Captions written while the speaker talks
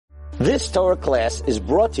This Torah class is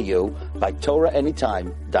brought to you by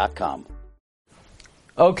TorahAnytime.com.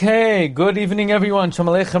 Okay, good evening everyone.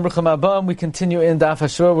 Shalom Aleichem, Bruchim Haba. We continue in Daf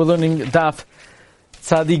Hashur. We're learning Daf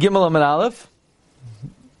Tzadi Gimel Amud Aleph.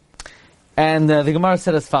 And the Gemara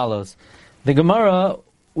said as follows. The Gemara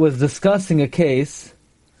was discussing a case.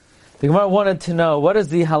 The Gemara wanted to know what is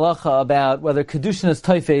the halacha about whether Kedushin is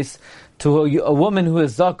toifes to a woman who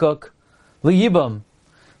is zakuk liyibam.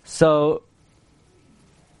 So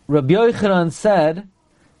Rabbi Yochanan said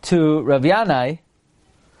to Rav Yanai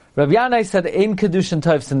said, Ein Kedushin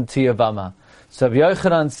toifsin to Yavama. So Rabbi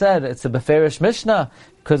Yochanan said, it's a Beferish Mishnah,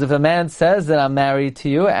 because if a man says that I'm married to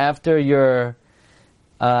you after your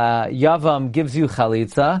Yavam gives you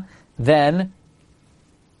Chalitza, then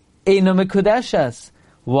Eino Mekudeshes.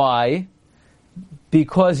 Why?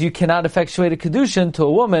 Because you cannot effectuate a Kedushin to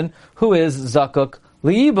a woman who is Zakuk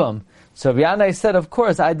Liibam. So Rabbi Yanai said, of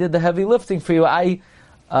course, I did the heavy lifting for you. I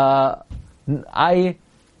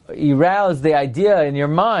aroused the idea in your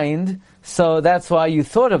mind, so that's why you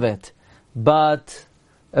thought of it. But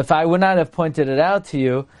if I would not have pointed it out to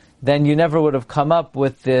you, then you never would have come up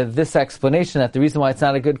with this explanation that the reason why it's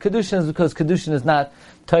not a good Kedushin is because Kedushin is not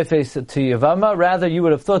toifes to Yavama. Rather, you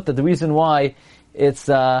would have thought that the reason why it's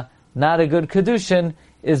not a good Kedushin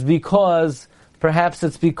is because, perhaps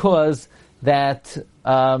it's because that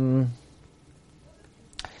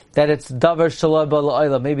it's davar shaloi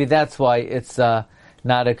b'la'olam. Maybe that's why it's not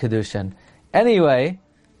a Kedushin. Anyway,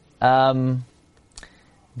 the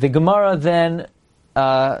Gemara then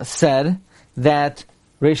said that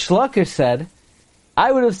Reish Lakish said,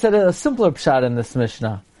 I would have said a simpler pshat in this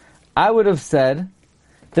Mishnah. I would have said,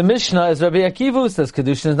 the Mishnah is Rabbi Akiva who says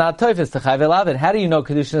Kedushin is not toifes to Chayv Elavid. How do you know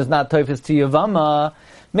Kedushin is not toifes to Yavama?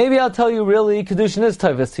 Maybe I'll tell you really Kedushin is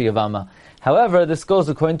toifes to Yavama. However, this goes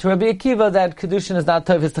according to Rabbi Akiva that Kedushin is not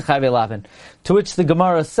toifes to Chayv Elavid. To which the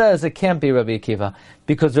Gemara says it can't be Rabbi Akiva,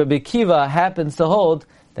 because Rabbi Akiva happens to hold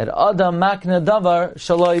that Adam makna davar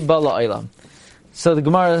shaloi ba'la'olam. So the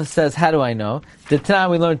Gemara says, how do I know? The Tanah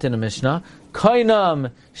we learned in the Mishnah,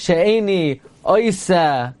 Koinam she'eni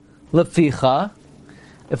oisa leficha.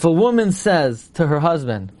 If a woman says to her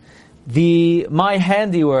husband, my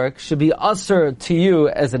handiwork should be usher to you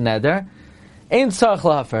as a neder, Ein tzarich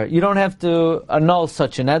lahafer. You don't have to annul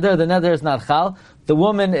such a neder. The neder is not chal. The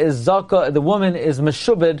woman is zakah. The woman is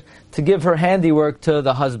meshubed to give her handiwork to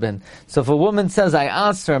the husband. So if a woman says, I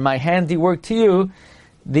answer my handiwork to you,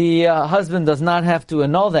 the husband does not have to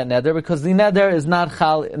annul that neder because the neder is not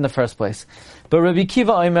chal in the first place. But Rabbi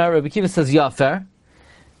Kiva says yafer.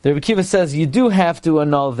 The Rabbi Kiva says you do have to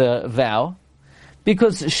annul the vow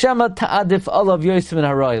because shema ta'adif alav yosef min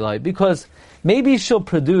haraylai, because maybe she'll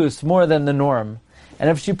produce more than the norm, and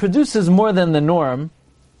if she produces more than the norm,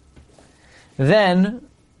 then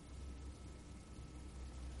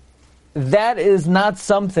that is not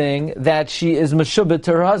something that she is meshubet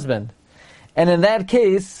to her husband. And in that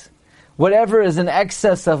case, whatever is in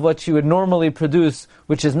excess of what she would normally produce,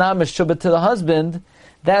 which is not meshubet to the husband,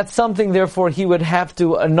 that's something, therefore, he would have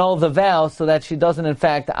to annul the vow so that she doesn't, in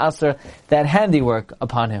fact, answer that handiwork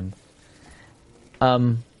upon him.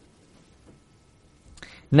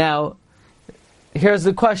 Now, here's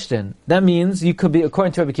the question. That means you could be,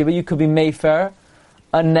 according to Rabbi Kiva, you could be Mefer,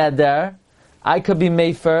 a neder. I could be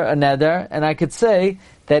Mefer, a neder, and I could say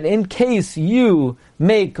that in case you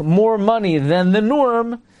make more money than the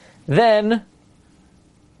norm, then,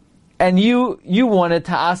 and you wanted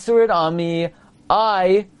to answer it on me,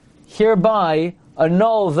 I hereby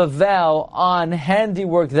annul the vow on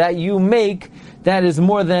handiwork that you make that is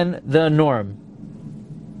more than the norm.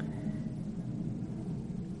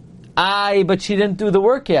 But she didn't do the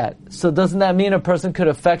work yet. So doesn't that mean a person could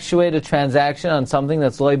effectuate a transaction on something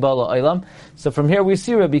that's loy ba'la'olam? So from here we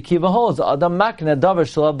see Rabbi Kiva holds, Adam makna davar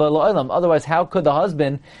shelo ba'la'olam. Otherwise, how could the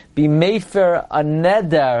husband be mefer a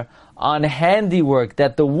neder on handiwork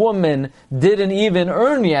that the woman didn't even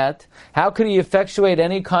earn yet? How could he effectuate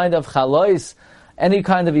any kind of chalois, any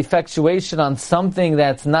kind of effectuation on something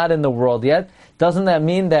that's not in the world yet? Doesn't that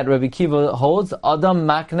mean that Rabbi Kiva holds Adam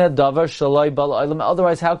makna davar shaloi ba'la'olam?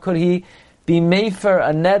 Otherwise, how could he be mefer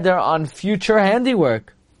a neder on future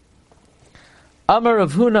handiwork? Amar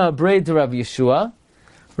Rav Huna braid to Rav Yeshua.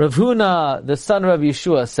 Rav Huna, the son of Rav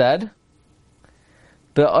Yeshua, said,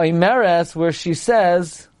 the Oimeres, where she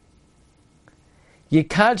says,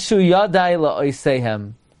 Yikadshu yadai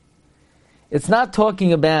la'oisehem. It's not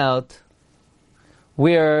talking about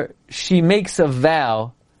where she makes a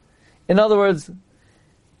vow. In other words,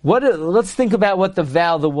 let's think about what the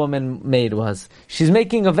vow the woman made was. She's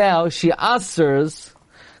making a vow, she asers,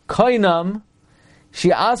 koinam, she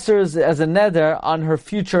asers as a neder on her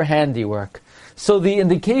future handiwork. So the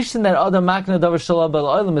indication that Adam Makna Davar Shalai Bal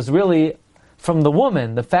Olam is really from the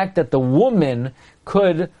woman, the fact that the woman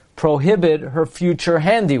could prohibit her future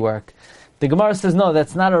handiwork. The Gemara says, no,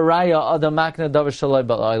 that's not a raya Adam Makna Davar Shalai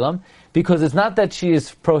Bal Olam, because it's not that she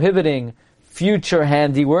is prohibiting future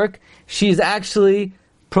handiwork, she's actually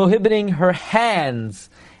prohibiting her hands,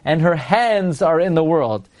 and her hands are in the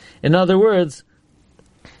world. In other words,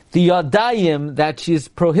 the yadayim that she's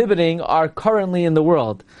prohibiting are currently in the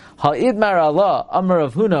world. Ha'idmar Allah, Amar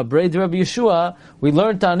Rav Huna, Braid Rabbi Yeshua, we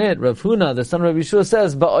learned on it, Rav Huna, the son of Rabbi Yeshua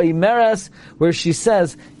says, Ba'oimeres, where she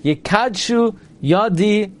says, Yekadshu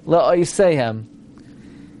yadi la'oisehem.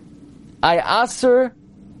 I aser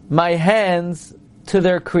my hands to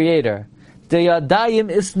their creator. The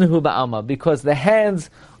yadayim isnuhu ba'alma, because the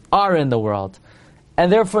hands are in the world.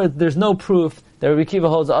 And therefore, there's no proof that Rabbi Akiva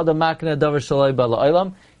holds Adam Makna Davar Shalai Bal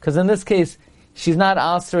Olam, because in this case, she's not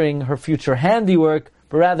answering her future handiwork,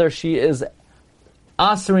 but rather she is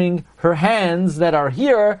answering her hands that are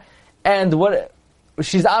here, and what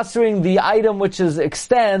she's answering the item which is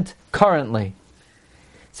extant currently.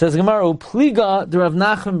 Says Gemara, Upliga de Rav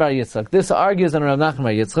Nachman bar Yitzchak. This argues on Rav Nachman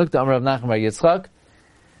bar Yitzchak, the Rav Nachman bar Yitzchak.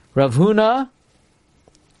 Rav Huna,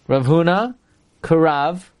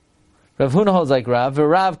 Karav. Rav Huna holds like Rav.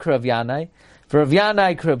 V'Rav Karav Yanai. V'Rav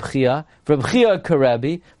Yanai Karav Chia. V'Rav Chia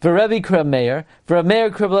Karabi. V'Rebbe Karav Meir. V'Rav Meir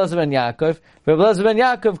Karav Elazar ben Yaakov. V'Rav Elazar ben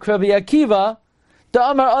Yaakov Karav Akiva.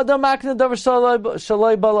 Da'amar Adam Makna Davar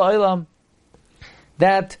Shalai Bal Olam.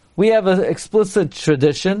 That we have an explicit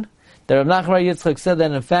tradition that Rav Nachman bar Yitzchak said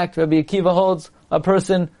that in fact Rabbi Akiva holds a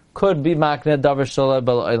person could be Makna Davar Shalai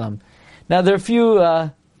Bal Olam. Now there are a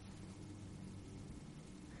few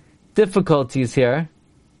difficulties here,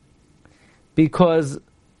 because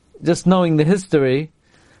just knowing the history,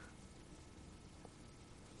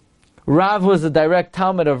 Rav was a direct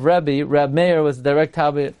Talmud of Rebbe, Rab Meir was a direct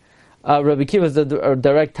Talmud, Rabbi Akiva was a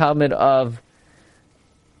direct Talmud of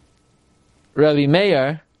Rabbi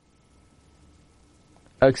Meir.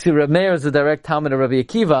 Rab Meir is a direct Talmud of Rabbi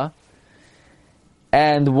Akiva,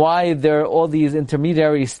 and why there are all these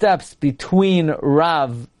intermediary steps between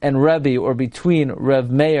Rav and Rebbe, or between Rav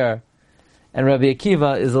Meir and Rabbi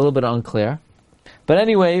Akiva, is a little bit unclear. But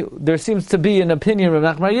anyway, there seems to be an opinion of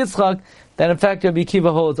Rav Nachman bar Yitzchak that in fact Rabbi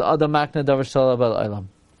Akiva holds Adam Makna Davar Shalai Bal Olam.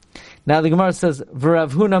 Now the Gemara says,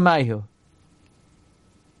 V'Rav Huna Maihu.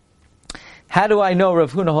 How do I know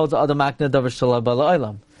Rav Huna holds Adam Makna Davar Shalai Bal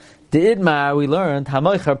Olam? The Idmar, we learned,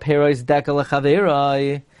 Hamoichar Perois Deka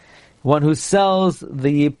Lechaverai, one who sells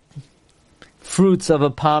the fruits of a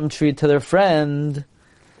palm tree to their friend.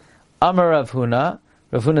 Amar Rav Huna.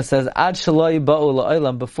 Rav Huna says, Ad Shaloi Ba'u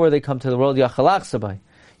La'olam, before they come to the world, Yachalach Sabai.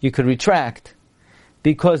 You could retract.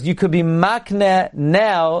 Because you could be Makne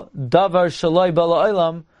now, Davar Shaloi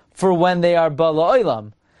Ba'u for when they are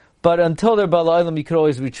Ba'u. But until they're Ba'u, you could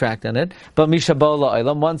always retract on it. But Misha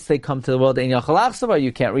Ba'u, once they come to the world in Yachalach Sabai,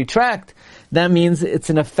 you can't retract. That means it's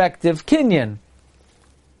an effective kinyan.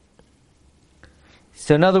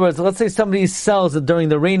 So in other words, let's say somebody sells it during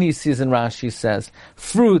the rainy season, Rashi says,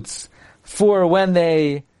 fruits for when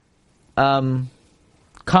they come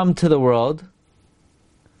to the world.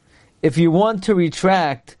 If you want to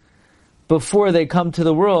retract before they come to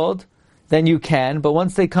the world, then you can, but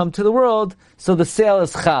once they come to the world, so the sale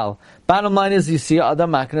is chal. Bottom line is, you see, Adam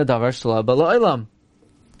Makna Davar Shalai Bal Olam.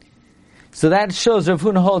 So that shows Rav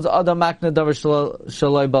Huna holds Adam Makna Davar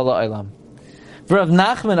Shalai Bal Olam. Rav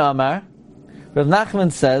Nachman Amar, Rav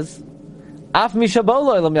Nachman says, Af Misha Ba'u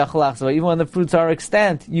La'olam Yachalach Sabai, even when the fruits are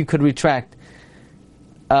extant, you could retract.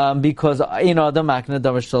 Because Adam Makna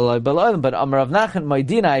Davar Shalai Bal Olam. But Amar Rav Nachman,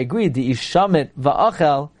 Moedin, I agree, the Ishamit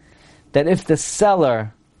Va'achel, that if the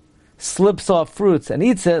seller slips off fruits and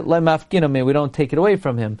eats it, we don't take it away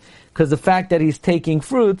from him. Because the fact that he's taking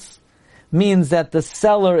fruits means that the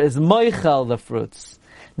seller is moichel the fruits.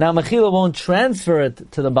 Now Mechila won't transfer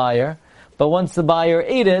it to the buyer, but once the buyer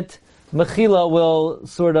ate it, Mechila will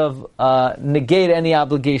sort of negate any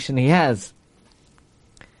obligation he has.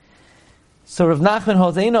 So Rav Nachman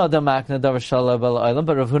holds Eino Adam Makna Davar Shalai Bal Olam,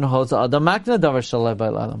 but Rav Huna holds Adam Makna Davar Shalai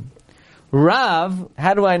Bal Olam. Rav,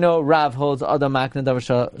 how do I know Rav holds Adam Makna Davar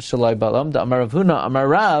Shalai Bal Olam? The Amar Rav Huna, Amar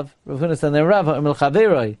Rav Huna said, then Rav Ha'imel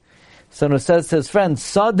Chaveroi. Someone who says to his friend,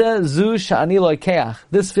 Sada zu sha'ani loikeach,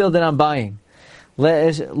 this field that I'm buying.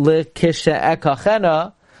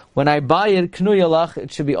 Lekishe'ekachena, when I buy it, knu yalach,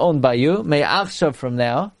 it should be owned by you. Me'achshav from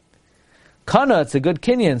now. Kana, it's a good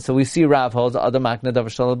kinyan. So we see Rav holds Adam Makna Davar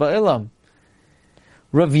Shalai Bal Olam.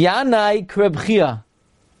 Rav Yanai Karav Chia.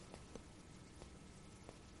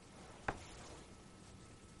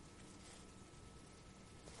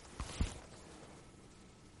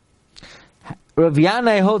 Rav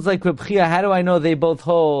Yanai holds like Reb Chia. How do I know they both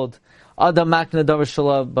hold Adam Makna Davar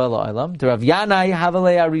Shala Bala? The Rav Yanai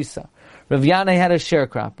Havalei Arisa. Rav Yanai had a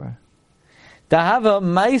sharecropper. Dahava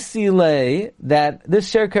Maisile, that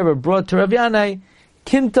this sharecropper brought to Rav Yanai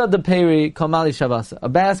Kinta de Peri Kamali Shabasa, a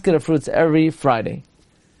basket of fruits every Friday.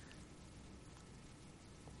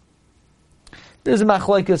 There's a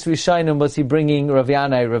machlokes Rishonim. Was he bringing Rav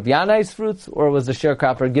Yanai's fruits, or was the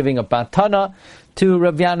sharecropper giving a patana to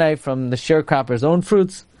Rav Yanai from the sharecropper's own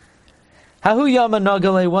fruits? Hahu Yama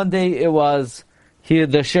Nagale. One day it was the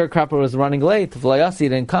sharecropper was running late. V'layasi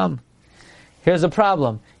didn't come. Here's a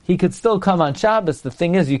problem. He could still come on Shabbos. The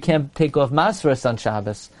thing is, you can't take off Masras on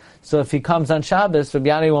Shabbos. So if he comes on Shabbos, Rav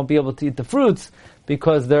Yanai won't be able to eat the fruits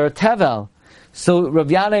because they're tevel. So Rav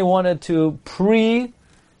Yanai wanted to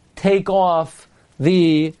take off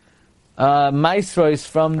the maisros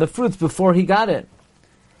from the fruits before he got it.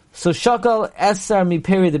 So Shakal Esar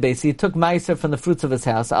Miperi the base. He took maiser from the fruits of his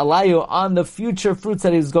house. Alayu on the future fruits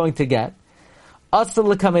that he was going to get. Asal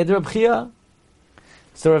l'kamed Reb Chia.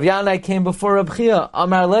 So Rav Yanai came before Reb Chia.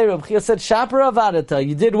 Amar le, Reb Chia said, Shapar avadata,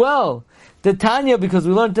 you did well. The Tanya, because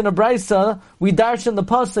we learned in a brisa, we darshan the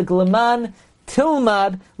pasuk leman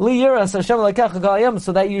tilmad liyiras Hashem lekecha kol hayam,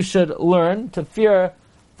 so that you should learn to fear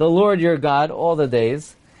the Lord your God all the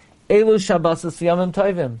days. Elu Shabbos Yamim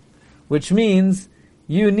Tovim, which means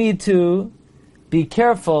you need to be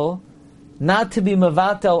careful not to be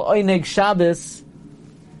mevatel oineg Shabbos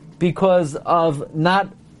because of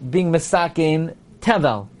not being mesakein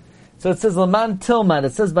tevel. So it says Laman Tilmad.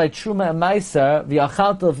 It says by Truma and Meiser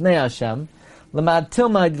v'yachalta l'vnei Hashem. Laman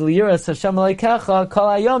Tilmad liyiras Hashem lekecha kol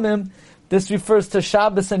hayamim. This refers to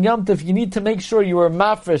Shabbos and Yom Tov. You need to make sure you are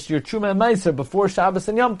mafresh, your Truma and Meiser, before Shabbos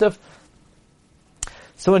and Yom Tov.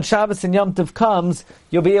 So when Shabbos and Yom Tov comes,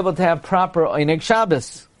 you'll be able to have proper Oineg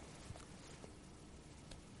Shabbos.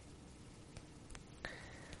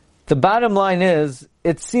 The bottom line is,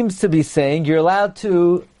 it seems to be saying you're allowed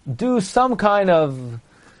to do some kind of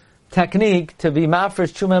technique to be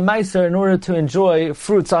mafresh, Truma and Meiser in order to enjoy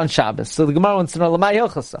fruits on Shabbos. So the Gemara wants to know, Lamai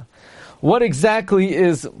Hilchasa, what exactly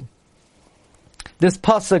is this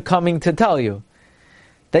pasuk coming to tell you?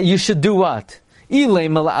 That you should do what? If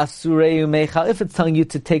it's telling you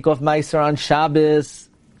to take off Meiser on Shabbos,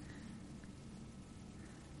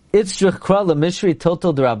 it's Shrichkra L'Mishri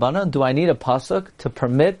Total D'Rabbanan. Do I need a pasuk to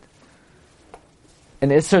permit an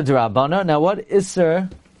Isser D'Rabbanan? Now what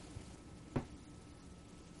Isser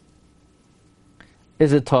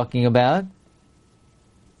is it talking about?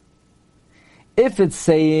 If it's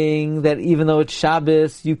saying that even though it's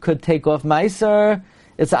Shabbos, you could take off Meiser,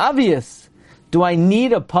 it's obvious. Do I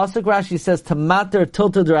need a pasuk? Rashi says to mater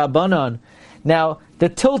tilta d'Rabbanan. Now, the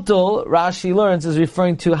tiltal, Rashi learns, is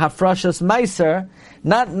referring to hafrashas Meiser,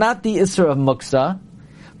 not the Isser of Muksa,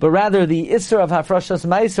 but rather the Isser of hafrashas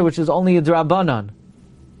Meiser, which is only a d'Rabbanan.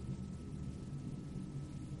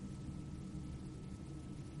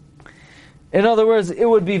 In other words, it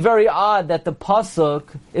would be very odd that the pasuk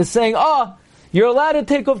is saying, you're allowed to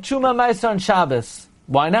take off Truma Meiser on Shabbos.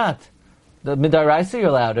 Why not? The Midaraisa you're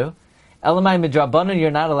allowed to. Elamai Midrabanan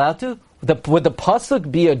you're not allowed to? Would the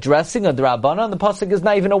pasuk be addressing a D'Rabbanan? The pasuk is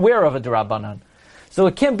not even aware of a D'Rabbanan. So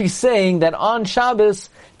it can't be saying that on Shabbos,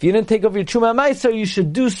 if you didn't take off your Truma Meiser, you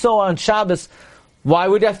should do so on Shabbos. Why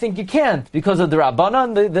would I think you can't? Because of the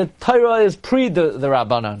Rabbanan? The Torah is pre the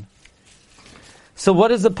Rabbanan. So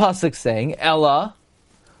what is the pasuk saying? Ella,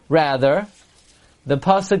 rather, the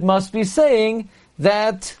pasuk must be saying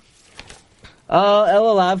that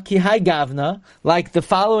Elalav ki hai gavna, like the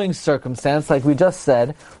following circumstance, like we just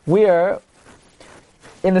said, we're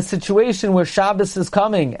in a situation where Shabbos is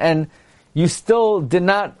coming and you still we're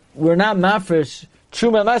not mafresh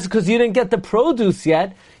Truma Meiser because you didn't get the produce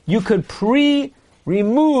yet. You could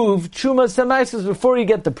remove Truma Meiser before you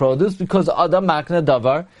get the produce because Adam Makna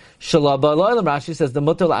Davar Shalaba L'Olam. Rashi says the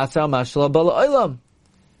Mutal Asar Ma Shalaba L'Olam.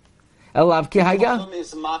 Elav ki hai gav. Problem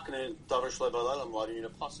is Makna Davar Shalaba L'Olam. Why do you need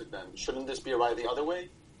a pasuk then? Shouldn't this be right the other way?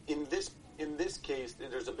 In this case,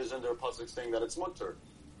 there's a bizarre pasuk saying that it's mutter.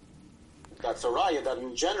 That's a raya that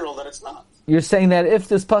in general that it's not. You're saying that if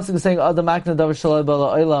this pasuk is saying Adam Makna Davar Shalaba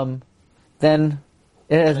L'Olam, then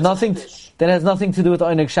it has nothing. Then it has nothing to do with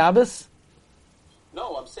Oineg Shabbos.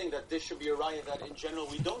 No, I'm saying that this should be a raya that in general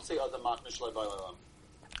we don't say Adam Makna Shalaba L'Olam.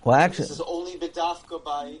 Well, actually, this is only bidafka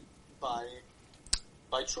by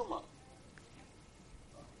Truma.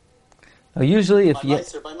 Usually, if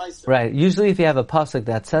Meiser. If you have a pasuk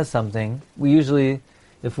that says something, we usually,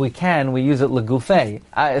 if we can, we use it legufei.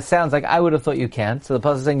 It sounds like I would have thought you can't, so the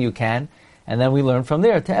pasuk is saying you can, and then we learn from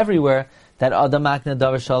there to everywhere that Adam Makna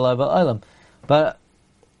Davar Shalaba L'Olam. But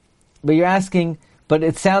you're asking, but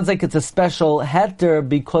it sounds like it's a special heter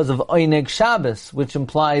because of Oineg Shabbos, which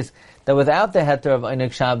implies that without the heter of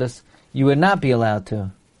Oineg Shabbos, you would not be allowed to.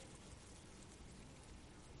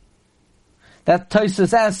 That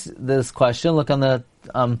Tosfos asks this question. Look on the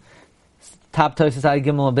top Tosfos Hay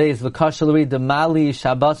Gimel Beis. V'kashaluri demali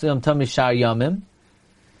Shabbos yom tov mishar yomim.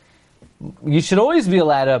 You should always be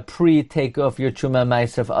allowed to pre-take off your Truma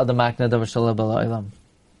Meiser for other Makna Davar Shalom B'La'olam.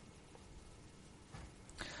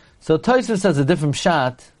 So Tosfos has a different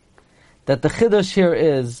shot, that the Chiddush here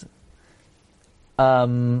is,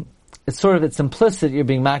 it's implicit you're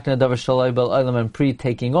being Makna Davar Shalom B'La'olam and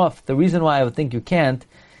pre-taking off. The reason why I would think you can't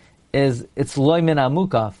is it's Loy Min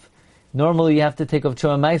Amukaf. Normally you have to take off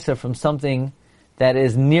Truma Meiser from something that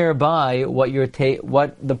is nearby what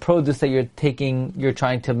the produce that you're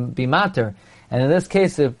trying to be mater. And in this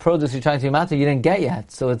case, the produce you're trying to be mater, you didn't get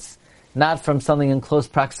yet. So it's not from something in close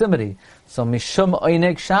proximity. So Mishum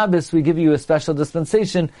Oineg Shabbos, we give you a special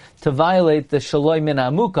dispensation to violate the Shaloi Min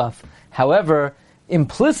Amukaf. However,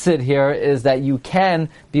 implicit here is that you can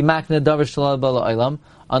be Makna Davar Shalom B'La'olam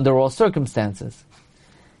under all circumstances.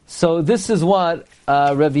 So this is what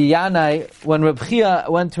Rabbi Yanai, when Reb Chia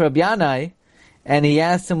went to Rabbi Yanai, and he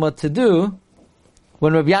asked him what to do.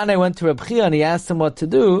 When Reb Yanai went to Reb Chia and he asked him what to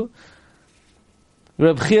do,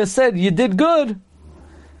 Reb Chia said, "You did good,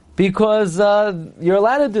 because you're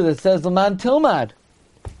allowed to do this." It says Laman Tilmad.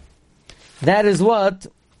 That is what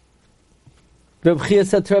Reb Chia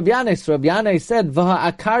said to Reb Yanai. So Reb Yanai said, "V'ha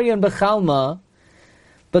akaryan b'chalma,"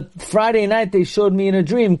 but Friday night they showed me in a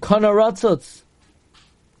dream Kana Ratzutz.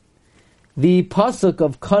 The pasuk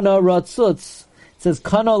of Kana Ratzutz says,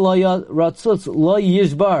 Kana lo ratzutz lo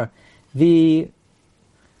yishbar. The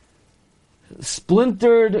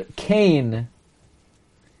splintered cane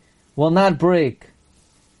will not break.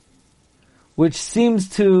 Which seems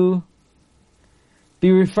to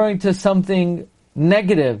be referring to something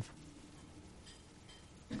negative.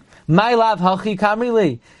 My lav hachi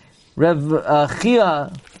kamili. Rav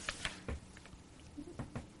Chia,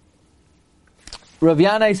 Rav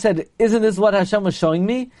Yanai said, isn't this what Hashem was showing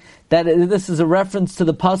me? That this is a reference to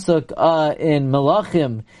the pasuk in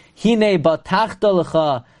Melachim. Hine batachta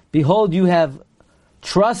lecha. Behold, you have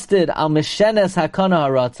trusted al mishenes hakana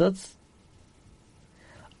haratzatz,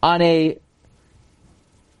 on a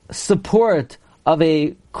support of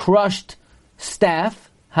a crushed staff,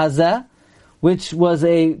 hazeh, which was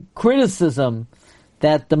a criticism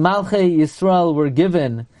that the Malchei Yisrael were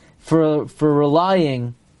given for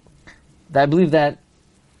relying. I believe that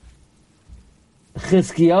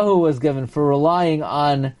Chizkiyahu was given for relying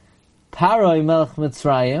on Paroi Melech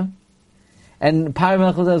Mitzrayim, and Paroi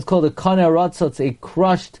Melech Mitzrayim is called a Kana Ratzotz, a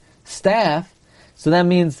crushed staff. So that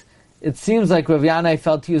means it seems like Rav Yanai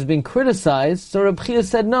felt he was being criticized. So Reb Chia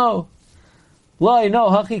said, "No, lo, no,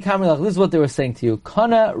 hachi kamelach." This is what they were saying to you: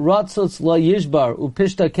 Kana Ratzotz lo yishbar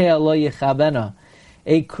upishta kea lo yechabena.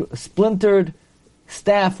 A splintered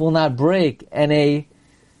staff will not break, and a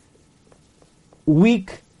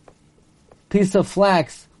weak piece of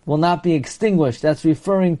flax will not be extinguished. That's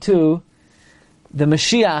referring to the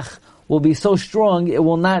Mashiach will be so strong, it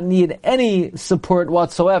will not need any support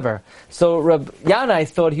whatsoever. So Reb Yanai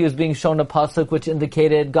thought he was being shown a pasuk which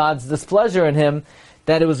indicated God's displeasure in him,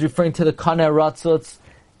 that it was referring to the Kana Ratzutz,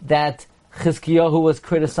 that Chizkiyahu was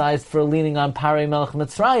criticized for leaning on Parei Melech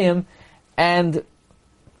Mitzrayim, and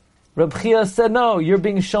Reb Chia said, no, you're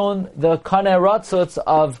being shown the Kana Ratzutz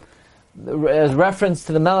of, as reference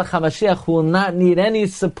to the Melech HaMashiach, who will not need any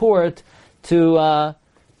support to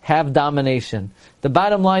have domination. The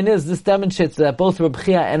bottom line is, this demonstrates that both Reb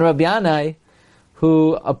Chia and Reb Yanai,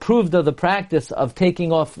 who approved of the practice of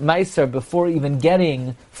taking off Meiser before even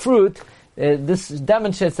getting fruit, this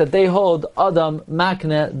demonstrates that they hold Adam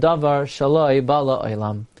Makne Davar Shaloi Bala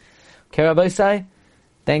Olam. Okay, Rabbi Isai,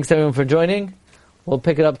 thanks everyone for joining. We'll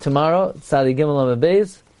pick it up tomorrow, Tzadi Gimel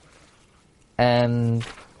Beis, and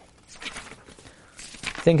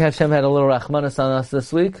I think Hashem had a little Rachmanis on us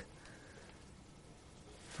this week.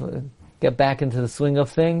 Get back into the swing of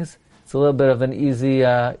things. It's a little bit of an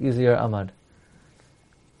easier Amad.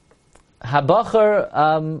 Habachar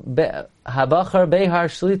Behar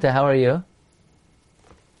Shlita, how are you?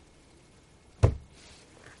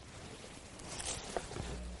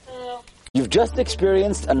 You've just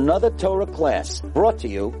experienced another Torah class brought to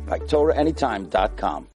you by TorahAnytime.com.